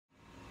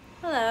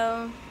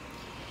Hello.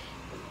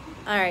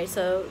 Alright,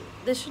 so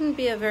this shouldn't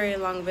be a very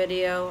long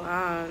video.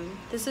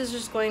 This is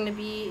just going to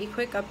be a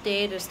quick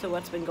update as to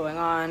what's been going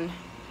on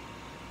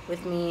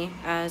with me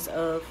as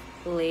of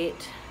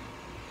late,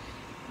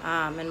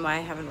 and why I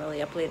haven't really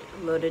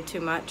uploaded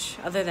too much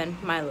other than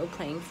Milo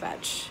playing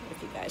fetch,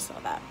 if you guys saw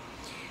that.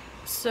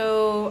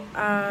 So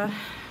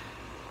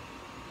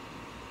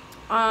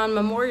on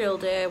Memorial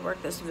Day I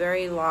worked this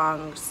very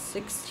long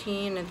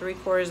 16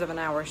 3/4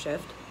 hour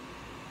shift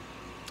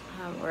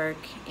work,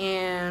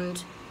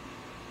 and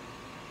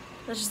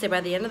let's just say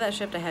by the end of that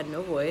shift I had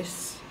no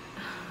voice.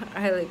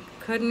 I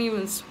couldn't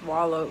even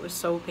swallow. It was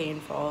so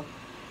painful,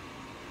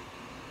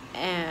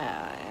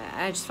 and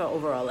I just felt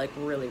overall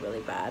really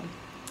bad.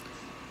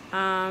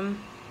 And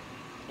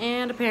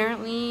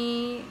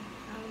apparently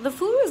the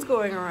flu is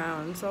going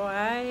around, so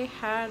I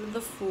had the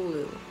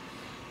flu,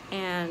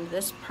 and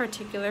this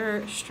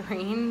particular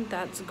strain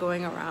that's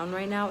going around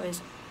right now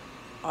is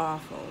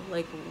awful,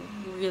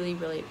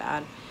 really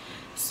bad.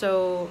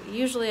 So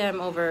usually I'm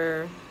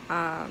over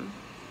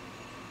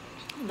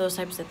those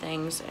types of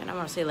things, and I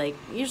want to say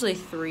usually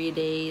 3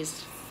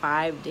 days,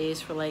 5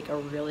 days for a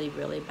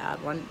really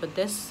bad one, but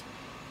this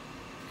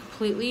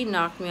completely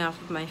knocked me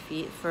off of my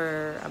feet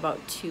for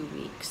about 2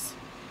 weeks.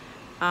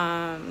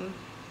 And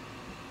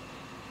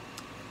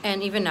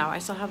even now I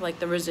still have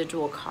the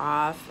residual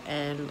cough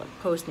and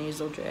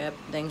post-nasal drip,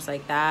 things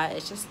like that.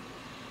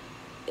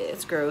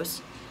 It's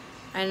gross.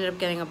 I ended up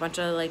getting a bunch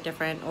of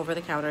different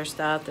over-the-counter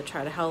stuff to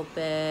try to help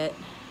it.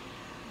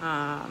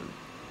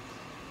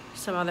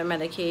 Some other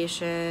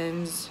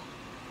medications.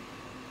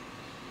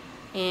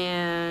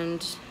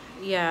 And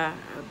yeah,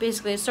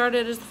 basically it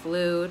started as the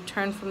flu,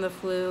 turned from the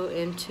flu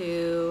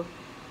into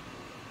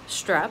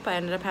strep. I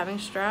ended up having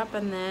strep,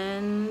 and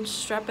then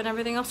strep and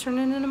everything else turned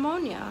into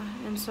pneumonia.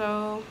 And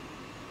so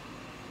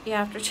yeah,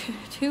 after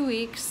two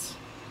weeks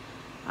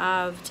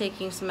of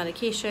taking some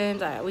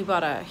medications, we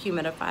bought a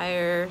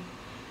humidifier.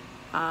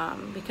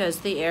 Because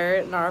the air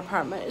in our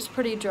apartment is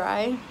pretty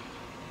dry,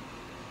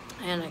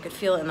 and I could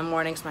feel it in the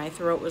mornings. My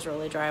throat was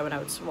really dry when I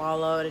would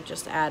swallow, and it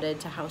just added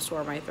to how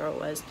sore my throat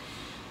was.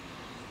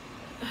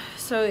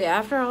 So yeah,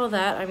 after all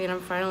that, I mean, I'm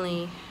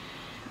finally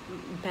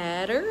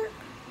better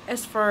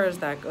as far as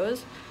that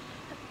goes.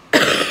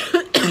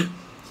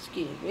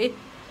 Excuse me.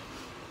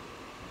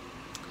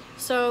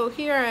 So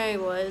here I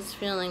was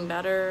feeling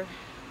better,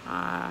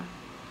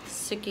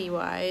 sicky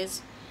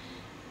wise,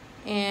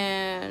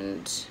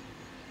 and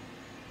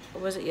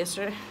was it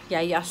yesterday?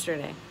 Yeah,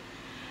 yesterday.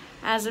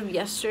 As of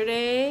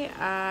yesterday,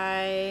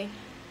 I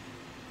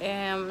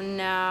am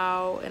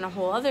now in a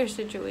whole other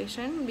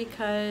situation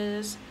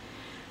because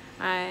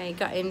I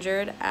got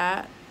injured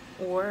at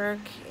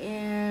work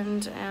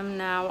and am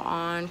now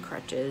on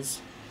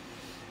crutches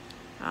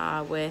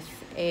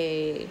with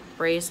a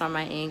brace on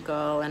my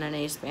ankle and an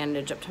ace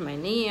bandage up to my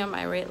knee on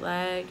my right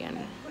leg,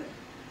 and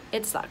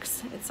it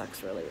sucks. It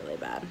sucks really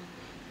bad.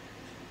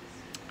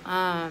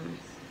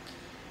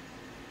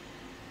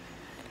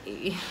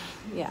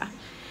 Yeah,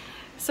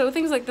 so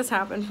things like this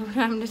happen from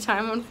time to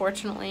time,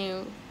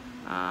 unfortunately.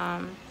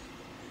 I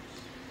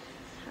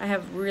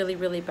have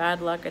really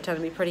bad luck. I tend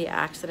to be pretty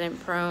accident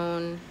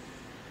prone.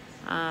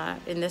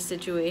 In this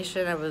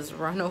situation, I was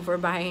run over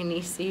by an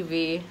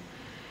ECV,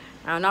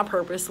 not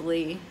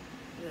purposely.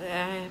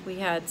 We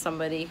had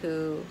somebody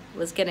who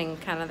was getting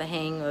kind of the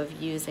hang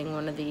of using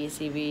one of the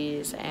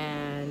ECVs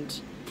and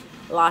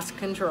lost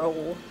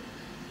control.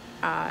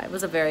 It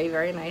was a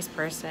very nice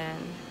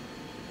person.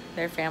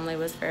 Their family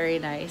was very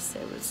nice.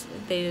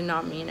 They did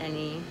not mean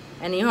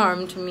any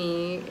harm to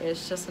me.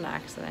 It's just an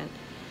accident.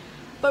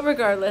 But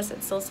regardless,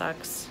 it still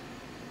sucks.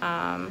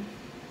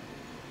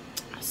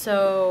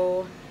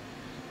 So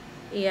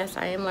yes,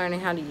 I am learning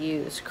how to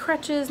use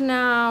crutches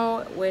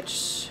now,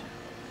 which,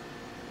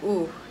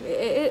 ooh,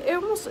 it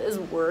almost is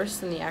worse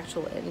than the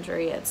actual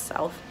injury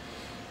itself.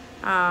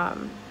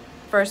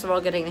 First of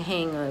all, getting the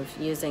hang of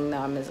using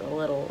them is a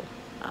little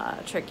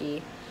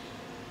tricky.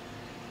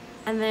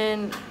 And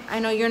then I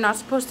know you're not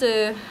supposed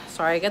to,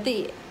 sorry, I got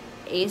the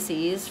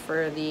ACs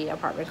for the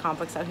apartment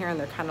complex out here, and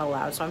they're kind of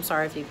loud, so I'm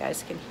sorry if you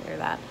guys can hear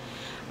that.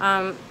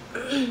 I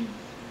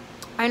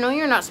know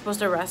you're not supposed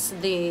to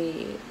rest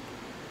the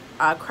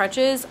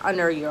crutches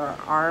under your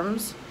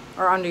arms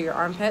or under your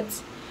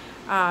armpits,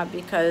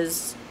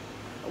 because,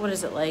 what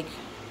is it,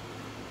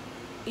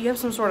 you have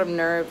some sort of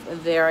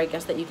nerve there, I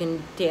guess, that you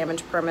can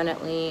damage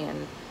permanently,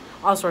 and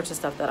all sorts of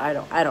stuff that I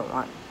don't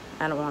want.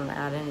 I don't want to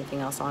add anything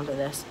else onto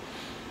this.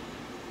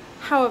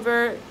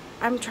 However,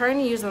 I'm trying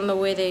to use them the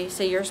way they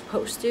say you're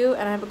supposed to,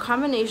 and I have a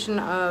combination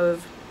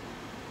of,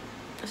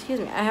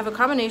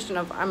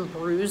 I'm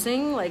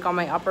bruising on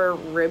my upper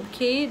rib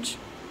cage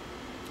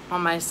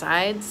on my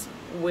sides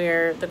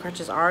where the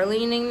crutches are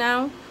leaning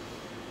now,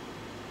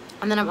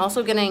 and then I'm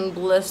also getting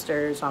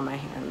blisters on my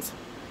hands,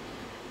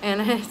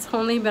 and it's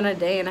only been a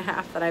day and a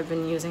half that I've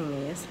been using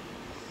these,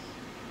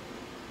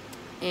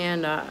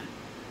 and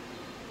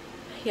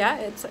yeah,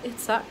 it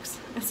sucks.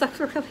 It sucks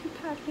really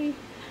badly.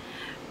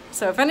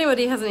 So if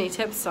anybody has any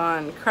tips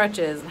on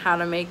crutches and how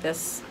to make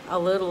this a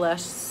little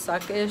less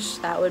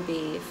suckish, that would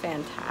be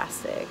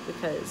fantastic,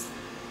 because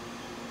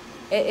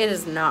it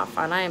is not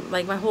fun. I'm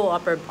like, my whole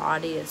upper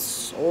body is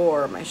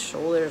sore, my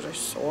shoulders are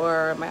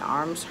sore, my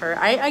arms hurt.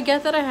 I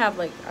get that I have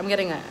like, I'm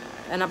getting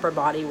an upper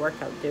body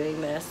workout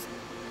doing this,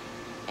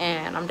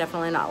 and I'm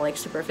definitely not like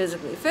super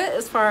physically fit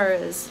as far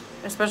as,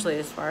 especially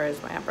as far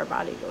as my upper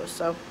body goes.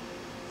 So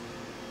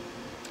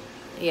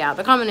yeah,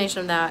 the combination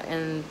of that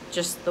and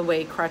just the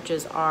way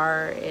crutches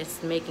are,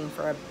 it's making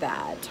for a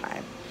bad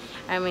time.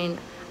 I mean,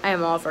 I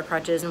am all for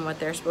crutches and what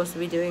they're supposed to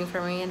be doing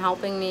for me and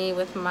helping me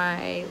with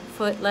my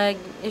foot leg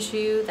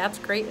issue. That's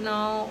great and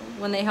all.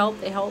 When they help,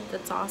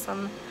 that's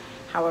awesome.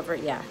 However,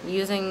 yeah,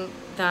 using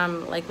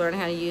them, like learning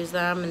how to use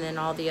them, and then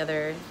all the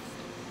other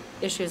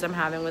issues I'm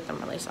having with them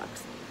really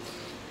sucks.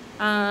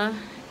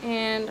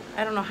 And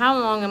I don't know how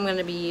long I'm going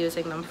to be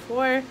using them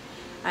for.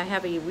 I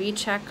have a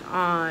recheck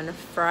on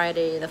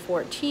Friday the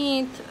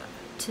 14th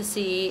to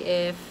see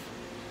if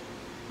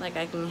like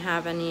I can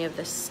have any of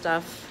this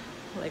stuff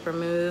like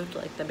removed,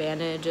 like the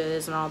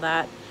bandages and all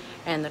that,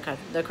 and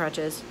the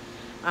crutches.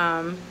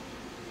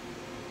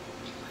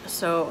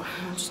 So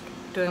I'm just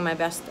doing my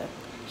best to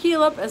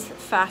heal up as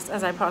fast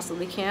as I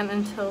possibly can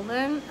until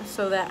then,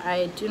 so that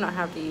I do not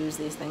have to use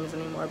these things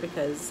anymore,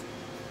 because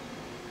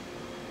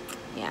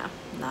yeah,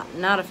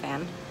 not a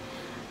fan.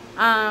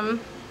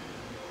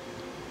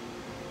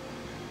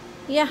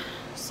 Yeah,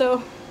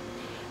 so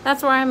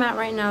that's where I'm at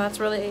right now. That's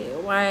really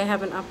why I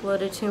haven't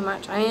uploaded too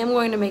much. I am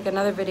going to make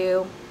another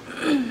video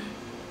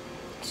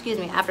excuse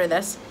me, after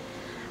this,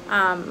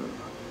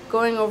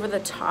 going over the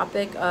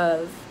topic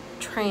of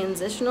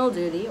transitional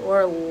duty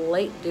or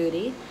light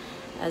duty,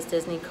 as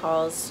Disney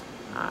calls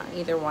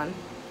either one,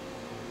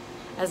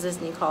 as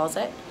Disney calls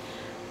it,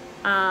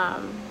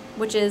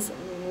 which is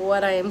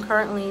what I am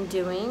currently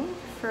doing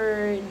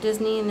for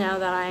Disney now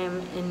that I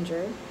am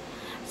injured.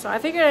 So I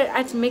figured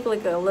I'd make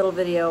like a little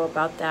video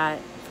about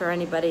that for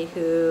anybody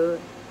who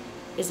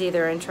is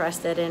either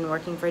interested in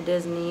working for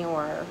Disney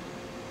or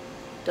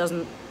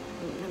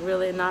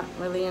not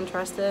really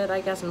interested,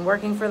 I guess, in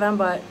working for them,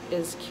 but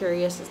is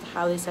curious as to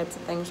how these types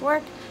of things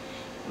work.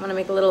 I'm going to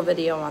make a little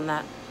video on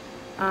that.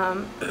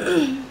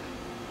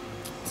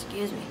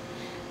 Excuse me.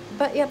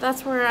 But yeah,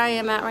 that's where I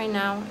am at right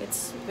now.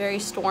 It's very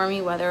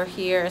stormy weather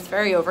here. It's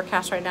very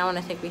overcast right now, and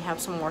I think we have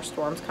some more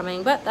storms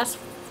coming, but that's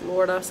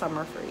Florida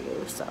summer for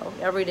you, so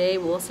every day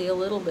we'll see a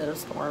little bit of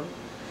storm.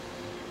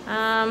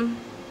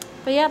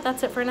 But yeah,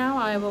 that's it for now.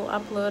 I will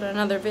upload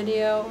another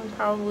video in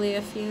probably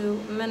a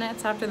few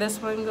minutes after this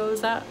one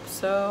goes up,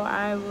 so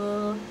I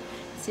will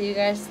see you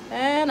guys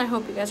then. I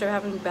hope you guys are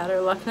having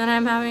better luck than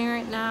I'm having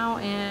right now,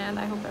 and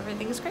I hope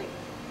everything is great.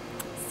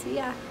 See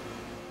ya.